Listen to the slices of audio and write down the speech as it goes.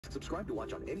Subscribe to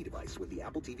watch on any device with the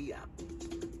Apple TV app.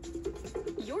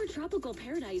 Your tropical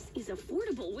paradise is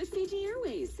affordable with Fiji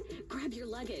Airways. Grab your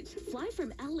luggage. Fly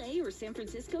from LA or San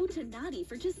Francisco to Nadi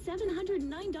for just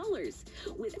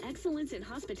 $709. With excellence in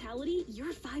hospitality,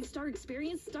 your 5-star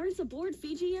experience starts aboard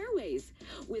Fiji Airways.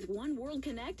 With One World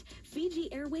Connect,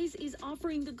 Fiji Airways is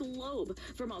offering the globe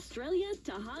from Australia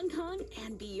to Hong Kong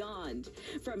and beyond.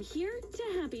 From here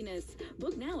to happiness.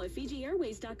 Book now at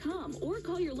FijiAirways.com or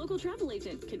call your local travel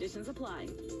agent. Conditions apply.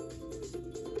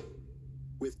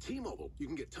 With T-Mobile, you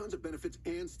can get tons of benefits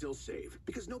and still save,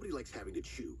 because nobody likes having to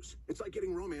choose. It's like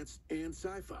getting romance and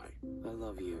sci-fi. I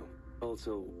love you.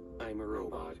 Also, I'm a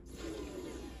robot.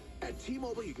 At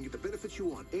T-Mobile, you can get the benefits you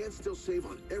want and still save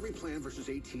on every plan versus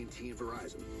AT&T and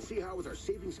Verizon. See how with our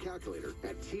savings calculator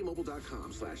at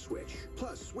T-Mobile.com/switch.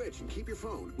 Plus, switch and keep your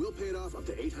phone. We'll pay it off up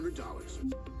to $800.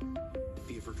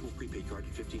 Via virtual prepaid card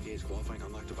in 15 days. Qualifying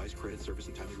unlocked device, credit, service,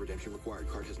 and timely redemption required.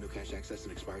 Card has no cash access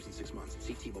and expires in 6 months.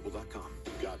 See T-Mobile.com.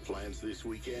 Got plans this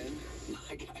weekend?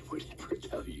 My guy would never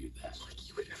tell you that. Like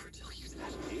he would ever tell you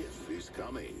that. If is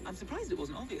coming. I'm surprised it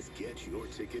wasn't obvious. Get your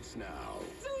tickets now.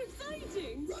 So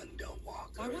exciting! Run, don't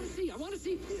walk. I want to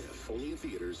see. If, only in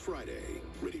theaters Friday.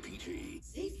 Rated PG.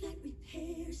 Safe Light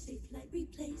Repair, Safe Light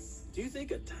Replace. Do you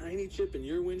think a tiny chip in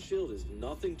your windshield is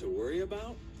nothing to worry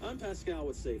about? I'm Pascal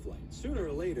with SafeLight. Sooner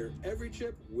or later, every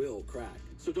chip will crack.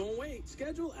 So don't wait.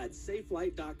 Schedule at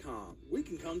SafeLight.com. We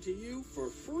can come to you for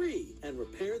free and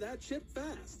repair that chip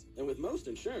fast. And with most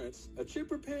insurance, a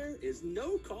chip repair is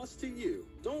no cost to you.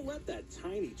 Don't let that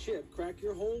tiny chip crack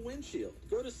your whole windshield.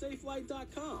 Go to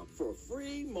SafeLight.com for a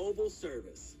free mobile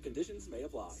service. Conditions may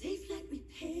apply. Safe Light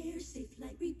Repair, Safe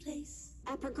Light Replace.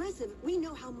 At Progressive, we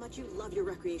know how much you love your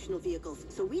recreational vehicles,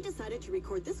 so we decided to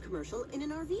record this commercial in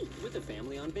an RV. With a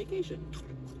family on vacation.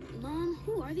 Mom,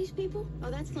 who are these people?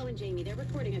 Oh, that's Flo and Jamie. They're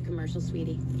recording a commercial,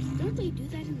 sweetie. Don't they do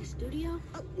that in the studio?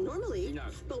 Normally. No.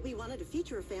 But we wanted to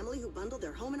feature a family who bundled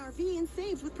their home and RV and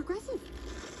saves with Progressive.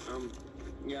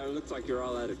 Yeah, it looks like you're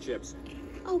all out of chips.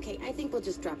 Okay, I think we'll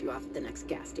just drop you off at the next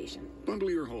gas station. Bundle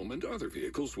your home and other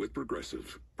vehicles with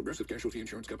Progressive. Progressive Casualty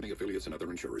Insurance Company, affiliates, and other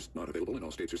insurers. Not available in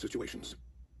all states or situations.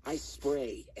 I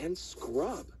spray and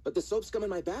scrub, but the soap scum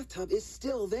in my bathtub is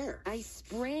still there. I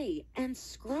spray and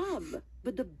scrub,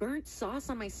 but the burnt sauce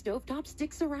on my stovetop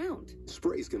sticks around.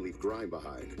 Sprays can leave grime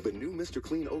behind. The new Mr.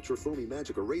 Clean Ultra Foamy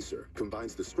Magic Eraser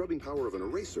combines the scrubbing power of an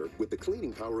eraser with the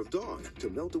cleaning power of Dawn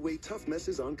to melt away tough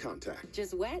messes on contact.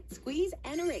 Just wet, squeeze,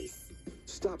 and erase.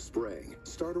 Stop spraying,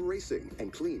 start erasing,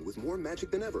 and clean with more magic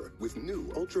than ever with new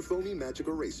Ultra Foamy Magic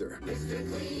Eraser. Mr.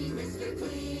 Clean, Mr.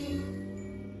 Clean.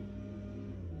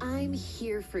 I'm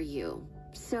here for you.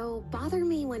 So bother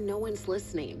me when no one's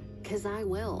listening, 'cause I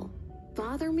will.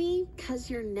 Bother me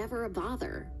 'cause you're never a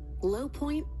bother. Low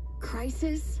point,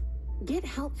 crisis, get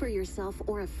help for yourself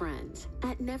or a friend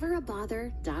at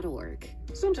neverabother.org.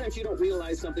 Sometimes you don't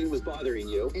realize something was bothering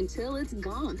you Until it's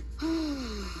gone.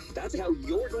 That's how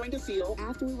you're going to feel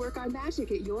After we work our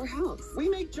magic at your house. we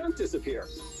make junk disappear.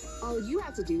 All you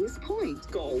have to do is point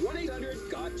Call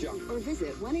 1-800-GOT-JUNK. or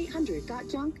visit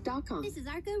 1-800-GOTJUNK.com. This is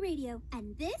Arco Radio,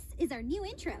 and this is our new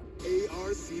intro.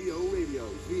 ARCO Radio,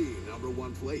 the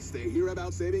 #1 place to hear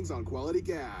about savings on quality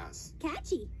gas.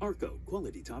 Catchy. Arco,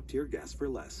 quality top-tier gas for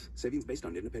less. Savings based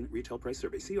on independent retail price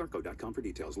survey. See arco.com for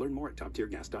details. Learn more at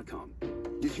toptiergas.com.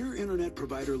 Did your internet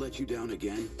provider let you down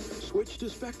again? Switch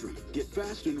to Spectrum. Get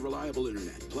fast and reliable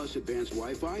internet, plus advanced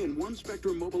Wi-Fi and one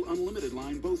Spectrum Mobile Unlimited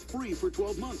line, both free for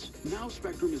 12 months. Now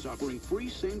Spectrum is offering free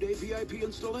same-day VIP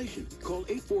installation. Call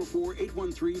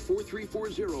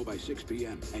 844-813-4340 by 6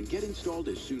 p.m. and get installed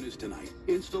as soon as tonight.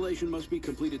 Installation must be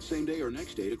completed same day or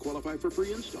next day to qualify for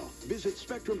free install. Visit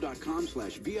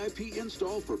spectrum.com/VIP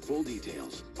install for full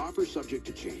details. Offer subject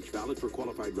to change. Valid for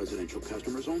qualified residential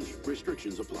customers only.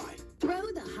 Restrictions apply.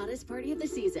 Throw the hottest party of the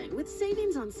season with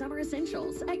savings on summer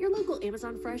essentials at your local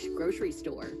Amazon Fresh grocery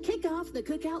store. Kick off the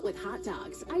cookout with hot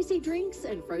dogs, icy drinks,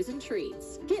 and frozen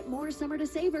treats. Get more summer to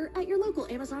savor at your local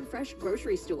Amazon Fresh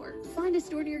grocery store. Find a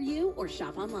store near you or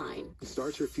shop online.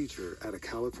 Start your future at a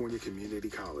California community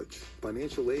college.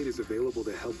 Financial aid is available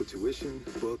to help with tuition,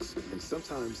 books, and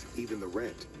sometimes even the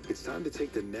rent. It's time to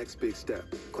take the next big step.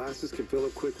 Classes can fill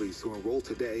up quickly, so enroll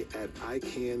today at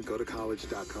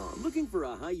icangotocollege.com. Looking for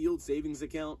a high-yield savings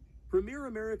account? Premier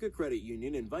America Credit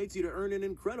Union invites you to earn an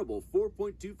incredible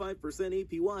 4.25%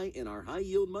 APY in our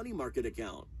high-yield money market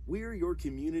account. We're your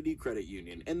community credit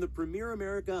union, and the Premier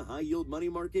America High-Yield Money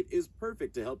Market is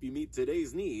perfect to help you meet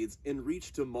today's needs and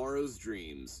reach tomorrow's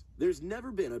dreams. There's never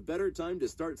been a better time to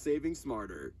start saving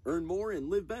smarter. Earn more and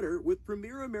live better with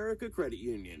Premier America Credit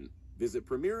Union. Visit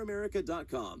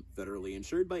PremierAmerica.com. Federally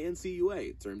insured by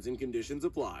NCUA. Terms and conditions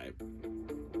apply.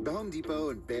 The Home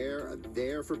Depot and Behr are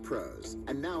there for pros,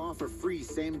 and now offer free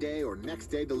same-day or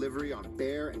next-day delivery on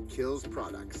Behr and Kills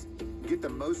products. Get the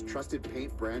most trusted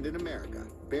paint brand in America,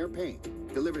 Behr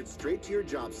Paint, delivered straight to your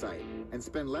job site, and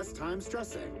spend less time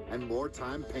stressing and more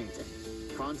time painting.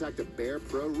 Contact a Behr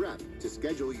Pro rep to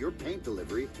schedule your paint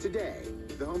delivery today.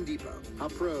 The Home Depot, how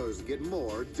pros get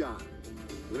more done.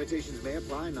 Limitations may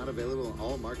apply, not available in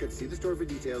all markets. See the store for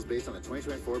details based on the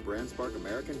 2024 BrandSpark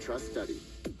American Trust Study.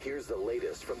 Here's the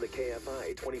latest from the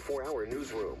KFI 24-hour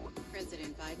newsroom.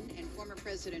 President Biden and former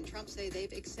President Trump say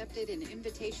they've accepted an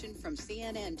invitation from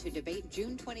CNN to debate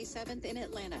June 27th in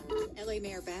Atlanta. LA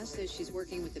Mayor Bass says she's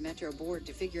working with the Metro Board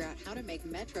to figure out how to make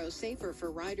Metro safer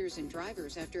for riders and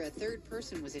drivers after a third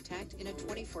person was attacked in a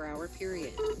 24-hour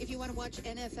period. If you want to watch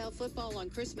NFL football on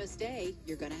Christmas Day,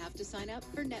 you're going to have to sign up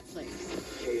for Netflix.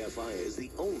 KFI is the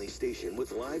only station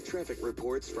with live traffic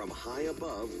reports from high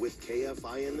above with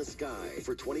KFI in the sky.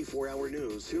 For 24-hour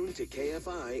news, tune to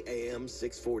KFI AM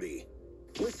 640.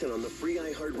 Listen on the free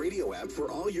iHeartRadio app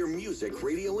for all your music,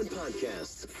 radio, and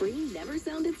podcasts. Free never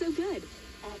sounded so good.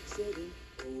 Accident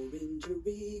or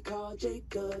injury, call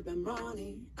Jacob and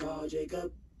Ronnie. Call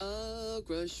Jacob. Oh,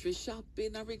 grocery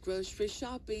shopping, I read grocery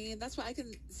shopping. That's why I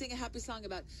can sing a happy song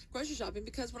about grocery shopping,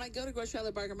 because when I go to Grocery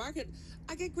Outlet Bargain Market,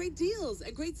 I get great deals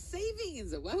and great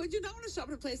savings. Why would you not want to shop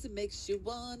at a place that makes you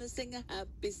want to sing a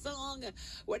happy song?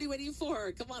 What are you waiting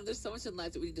for? Come on, there's so much in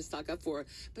life that we need to stock up for.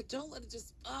 But don't let it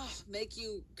just make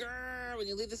you grrr when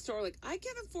you leave the store like, I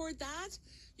can't afford that.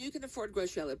 You can afford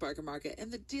Grocery Outlet Bargain Market,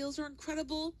 and the deals are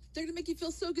incredible. They're going to make you feel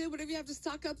so good, whatever you have to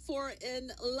stock up for in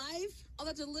life. All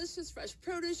that delicious fresh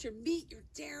produce, your meat, your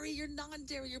dairy, your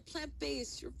non-dairy, your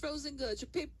plant-based, your frozen goods, your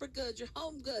paper goods, your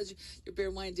home goods, your beer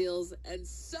and wine deals, and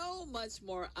so much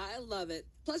more. I love it.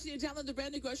 Plus, when you download the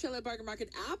brand new Grocery Outlet Bargain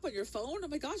Market app on your phone, oh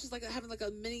my gosh, it's like having like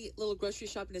a mini little grocery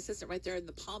shopping assistant right there in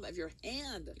the palm of your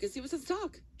hand. You can see what's in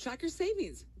stock, track your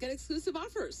savings, get exclusive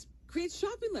offers, create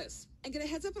shopping lists, and get a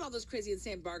heads up on all those crazy,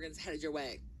 insane bargains headed your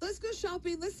way. Let's go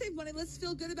shopping. Let's save money. Let's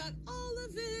feel good about all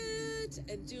of it.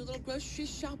 And do a little grocery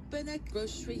shopping at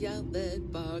Grocery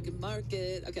Outlet Bargain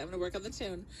Market. Okay, I'm going to work on the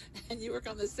tune, and you work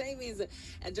on the savings.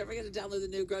 And don't forget to download the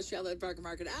new Grocery Outlet Bargain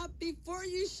Market app before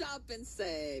you shop and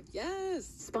save. Yes.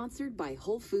 Sponsored by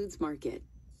Whole Foods Market.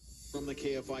 From the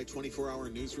KFI 24-hour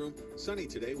newsroom, sunny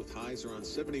today with highs around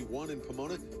 71 in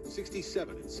Pomona,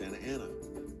 67 in Santa Ana.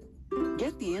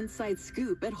 Get the inside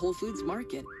scoop at Whole Foods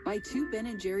Market. Buy 2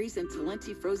 Ben & Jerry's and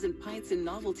Talenti frozen pints and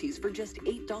novelties for just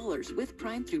 $8 with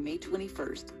Prime through May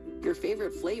 21st. Your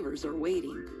favorite flavors are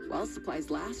waiting. While supplies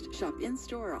last, shop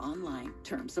in-store or online.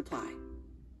 Terms apply.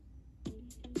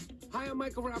 Hi, I'm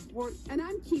Michael Rappaport. And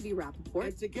I'm Kiwi Rappaport.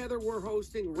 And together we're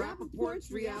hosting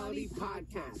Rappaport's Reality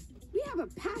Podcast. We have a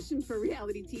passion for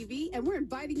reality TV, and we're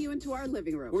inviting you into our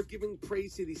living room. We're giving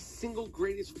praise to the single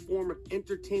greatest form of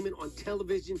entertainment on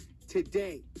television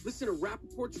today. Listen to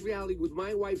Rappaport's Reality with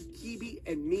my wife, Kiwi,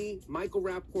 and me, Michael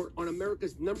Rappaport, on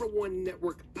America's #1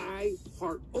 network,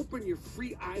 iHeart. Open your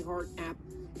free iHeart app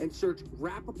and search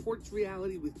Rappaport's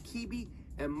Reality with Kiwi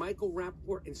and Michael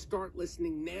Rappaport and start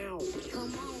listening now.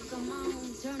 Come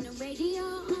on, turn the radio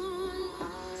on.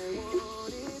 I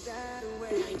want it that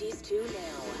way. 90s tune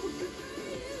now.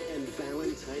 And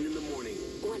Valentine in the morning.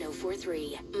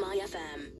 104.3 My FM.